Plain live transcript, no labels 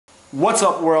What's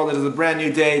up, world? It is a brand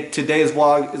new day. Today's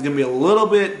vlog is gonna be a little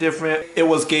bit different. It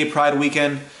was Gay Pride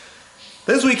weekend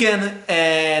this weekend,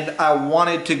 and I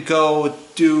wanted to go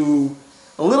do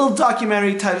a little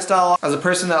documentary type style. As a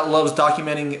person that loves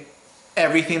documenting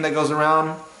everything that goes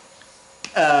around,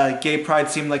 Gay Pride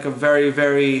seemed like a very,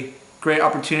 very great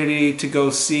opportunity to go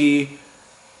see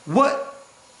what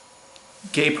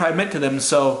Gay Pride meant to them.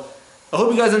 So I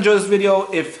hope you guys enjoy this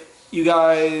video. If you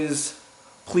guys,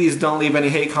 please don't leave any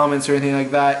hate comments or anything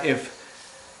like that.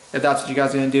 If that's what you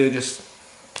guys are gonna do, just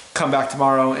come back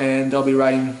tomorrow and they'll be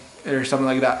writing or something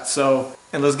like that. So,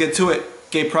 and let's get to it.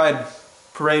 Gay Pride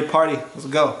parade party. Let's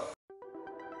go.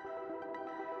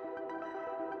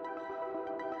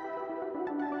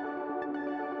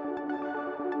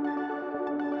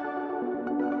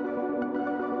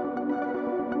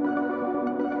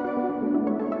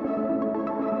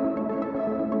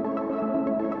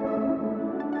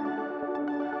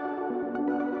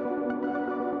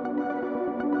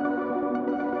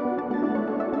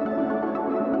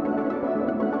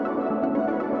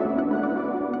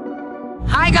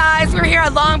 Hi guys, we're here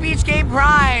at Long Beach Gay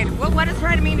Pride. What does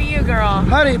Pride mean to you, girl?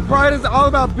 Honey, Pride is all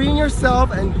about being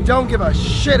yourself and don't give a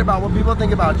shit about what people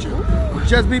think about you.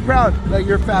 Just be proud that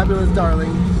you're fabulous,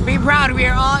 darling. Be proud. We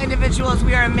are all individuals.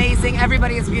 We are amazing.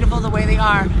 Everybody is beautiful the way they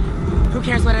are. Who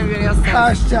cares what everybody else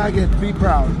says? Hashtag it, be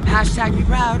proud. Hashtag be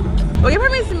proud. What Gay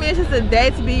Pride means to me is just a day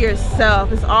to be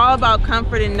yourself. It's all about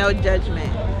comfort and no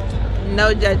judgment.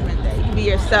 No judgment day. You can be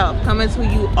yourself. Come as who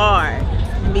you are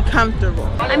and be comfortable.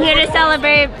 I'm here to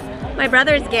celebrate my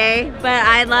brother's gay, but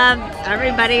I love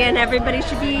everybody and everybody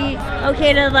should be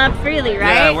okay to love freely,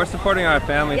 right? Yeah, we're supporting our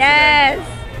family yes.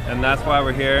 today. And that's why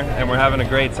we're here and we're having a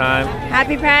great time.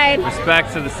 Happy Pride.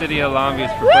 Respect to the city of Long Beach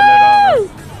for putting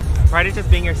it on. Pride is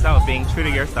just being yourself, being true to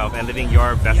yourself and living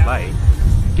your best life.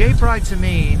 Gay Pride to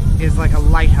me is like a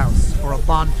lighthouse or a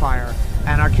bonfire,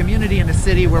 and our community in a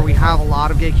city where we have a lot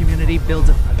of gay community builds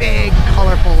a big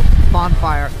colorful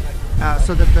bonfire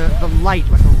so that the light,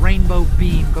 like a rainbow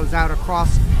beam, goes out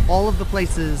across all of the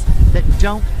places that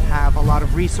don't have a lot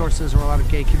of resources or a lot of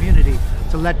gay community,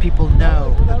 to let people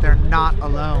know that they're not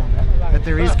alone, that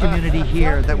there is community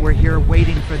here, that we're here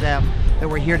waiting for them, that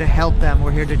we're here to help them,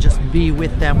 we're here to just be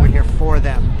with them, we're here for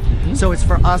them. So it's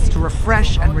for us to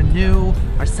refresh and renew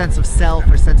our sense of self,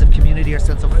 our sense of community, our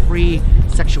sense of free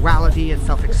sexuality and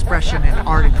self-expression and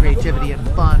art and creativity and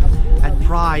fun and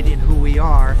pride in who we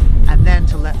are, and then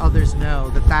to let others know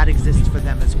that that exists for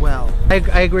them as well.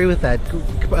 I agree with that.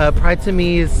 Pride to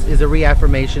me is a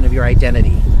reaffirmation of your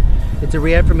identity. It's a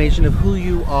reaffirmation of who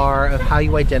you are, of how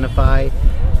you identify,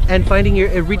 and finding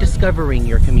rediscovering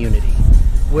your community.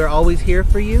 We're always here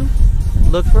for you.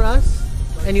 Look for us,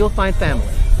 and you'll find family.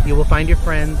 You will find your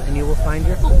friends, and you will find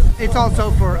your home. It's also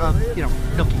for, you know,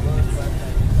 milky.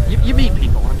 You meet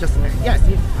people. I'm just saying. Yes,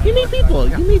 you meet people.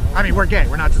 Yeah. You meet. I mean, we're gay.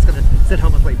 We're not just gonna sit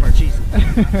home and play Parcheesi.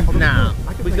 No,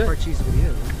 I can play Parcheesi with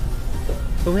you.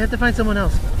 But we have to find someone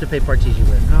else to play Parcheesi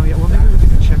with. Oh yeah. Well, maybe we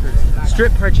can checkers.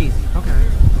 Strip Parcheesi. Okay.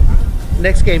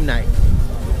 Next game night.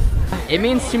 It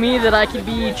means to me that I could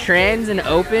be trans and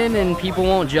open and people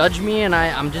won't judge me, and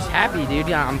I'm just happy,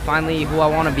 dude. I'm finally who I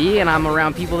want to be, and I'm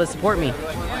around people that support me.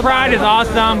 Pride is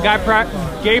awesome.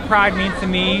 Gay Pride means to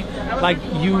me like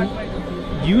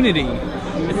unity.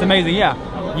 It's amazing, yeah.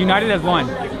 United as one.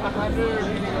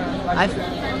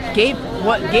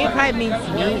 What Gay Pride means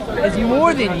to me is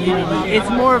more than unity. It's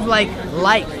more of like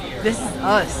life. This is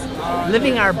us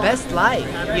living our best life,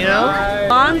 you know?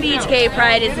 Long Beach Gay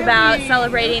Pride is about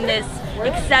celebrating this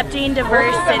accepting,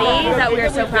 diverse city that we are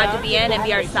so proud to be in and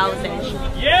be ourselves in.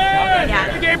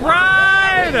 Yeah! Gay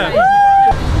Pride!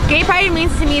 Gay Pride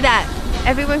means to me that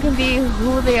everyone can be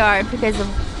who they are, because of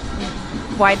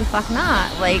why the fuck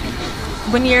not? Like,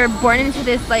 when you're born into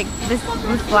this this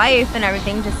life and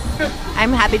everything, just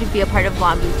I'm happy to be a part of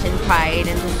Long Beach and Pride,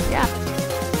 and just yeah.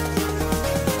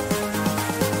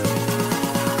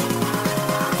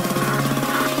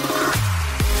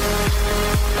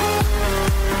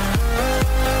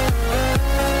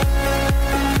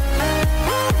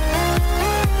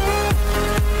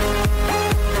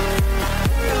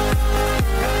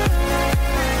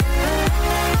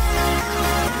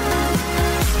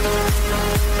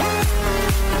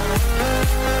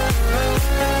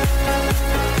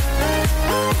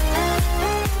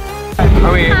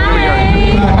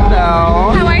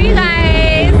 Hello. How are you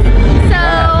guys? So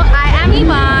I am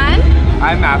Yvonne.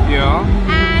 I'm Matthew.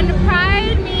 And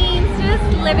Pride means just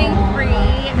living free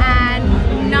and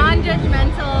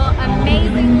non-judgmental,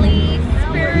 amazingly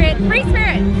free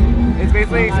spirit. It's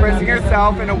basically expressing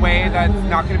yourself in a way that's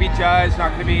not going to be judged,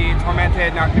 not going to be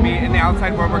tormented, not going to be in the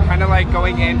outside world. We're kind of like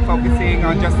going in, focusing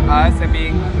on just us and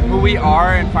being who we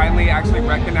are, and finally actually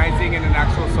recognizing in an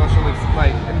actual social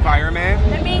environment.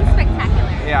 And being spectacular.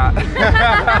 Yeah.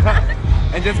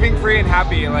 And just being free and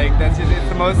happy. Like that's just, it's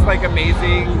the most like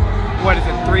amazing, what is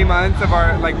it, 3 months of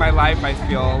our my life. I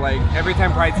feel like every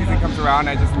time Pride season comes around,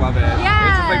 I just love it. Yeah.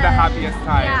 It's just like the happiest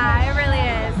time. Yeah, it really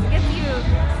is. It gets you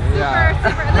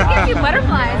super, it gives you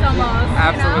butterflies almost.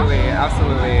 Absolutely, you know?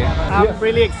 absolutely. I'm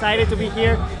really excited to be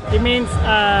here. It means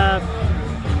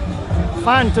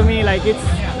fun to me. Like it's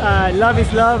love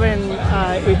is love, and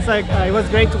it's like it was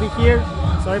great to be here.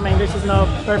 Sorry, my English is not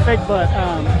perfect, but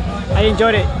I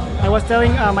enjoyed it. I was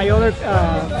telling my other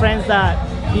friends that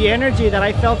the energy that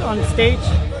I felt on stage,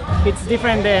 it's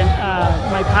different than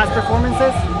my past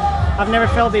performances. I've never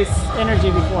felt this energy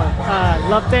before.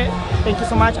 Loved it. Thank you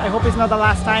so much. I hope it's not the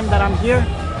last time that I'm here.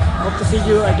 Hope to see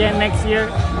you again next year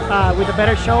with a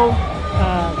better show.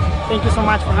 Thank you so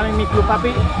much for having me, Club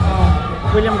Papi.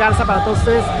 William Garza para todos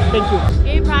ustedes. Thank you.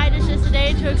 Gay Pride is just a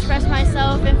day to express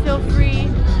myself and feel free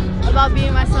about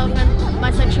being myself and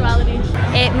my sexuality.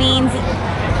 It means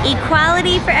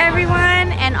equality for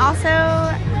everyone, and also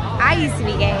I used to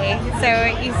be gay, so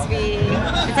it used to be,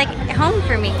 it's like home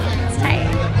for me. It's tight.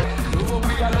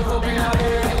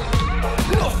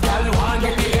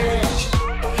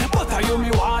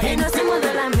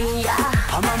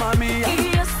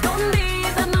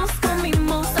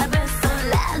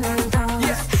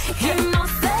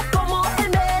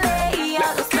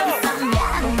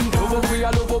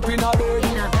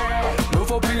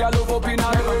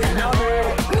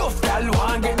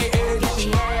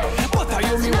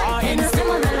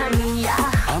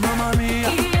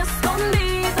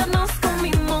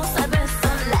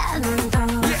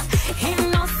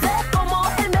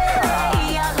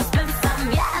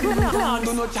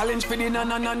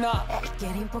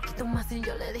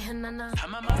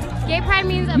 Gay Pride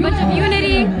means a bunch of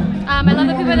unity. I love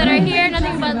the people that are here,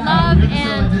 nothing but love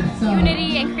and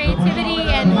unity and creativity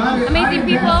and amazing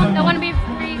people that want to be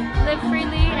free, live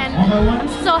freely, and I'm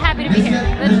so happy to be here.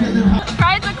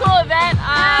 Pride's a cool event.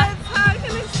 It's how I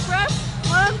can express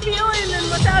what I'm feeling and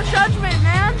without judgment,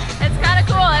 man. It's kind of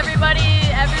cool.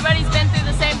 Everybody's been through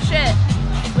the same shit.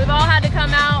 We've all had to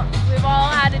come out. We've all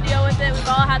had to deal with it.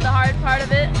 We've all had the hard part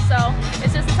of it. So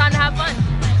it's just a time to have fun.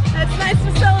 It's nice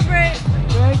to celebrate.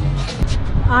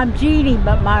 I'm Jeannie,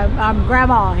 but I'm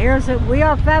grandma. We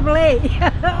are family.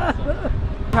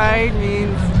 Pride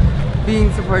means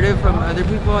being supportive from other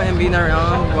people and being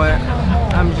around what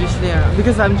I'm just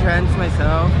because I'm trans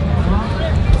myself.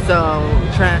 So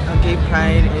gay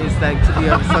pride is like to be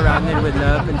surrounded with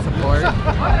love and support,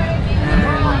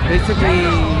 and basically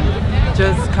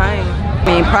just kind.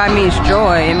 I mean, pride means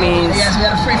joy. It means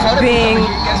being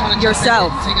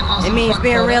yourself. It means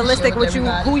being realistic with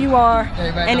who you are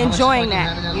and enjoying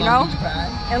that, you know?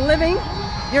 And living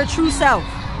your true self.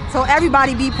 So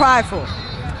everybody be prideful.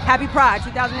 Happy Pride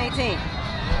 2018.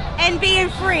 And being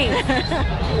free.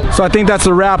 So I think that's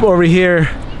a wrap over here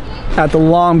at the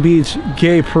Long Beach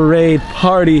Gay Parade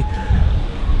party.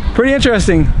 Pretty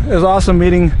interesting. It was awesome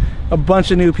meeting a bunch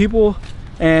of new people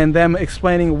and them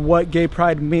explaining what Gay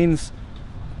Pride means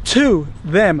to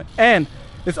them. And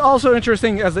it's also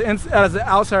interesting as the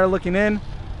outsider looking in.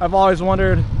 I've always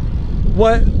wondered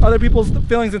what other people's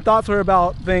feelings and thoughts were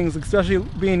about things, especially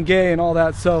being gay and all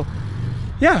that. So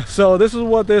yeah, so this is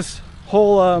what this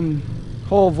whole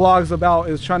vlog's about,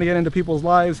 is trying to get into people's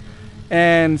lives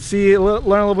and learn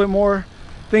a little bit more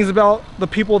things about the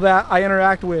people that I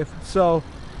interact with. So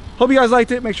hope you guys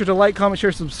liked it. Make sure to like, comment,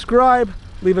 share, subscribe,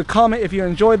 leave a comment if you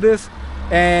enjoyed this.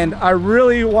 And I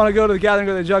really want to go to the Gathering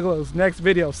of the Juggalos next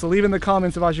video, so leave in the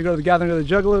comments if I should go to the Gathering of the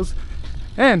Juggalos,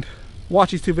 and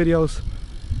watch these two videos.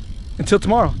 Until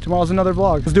tomorrow. Tomorrow's another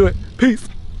vlog. Let's do it. Peace.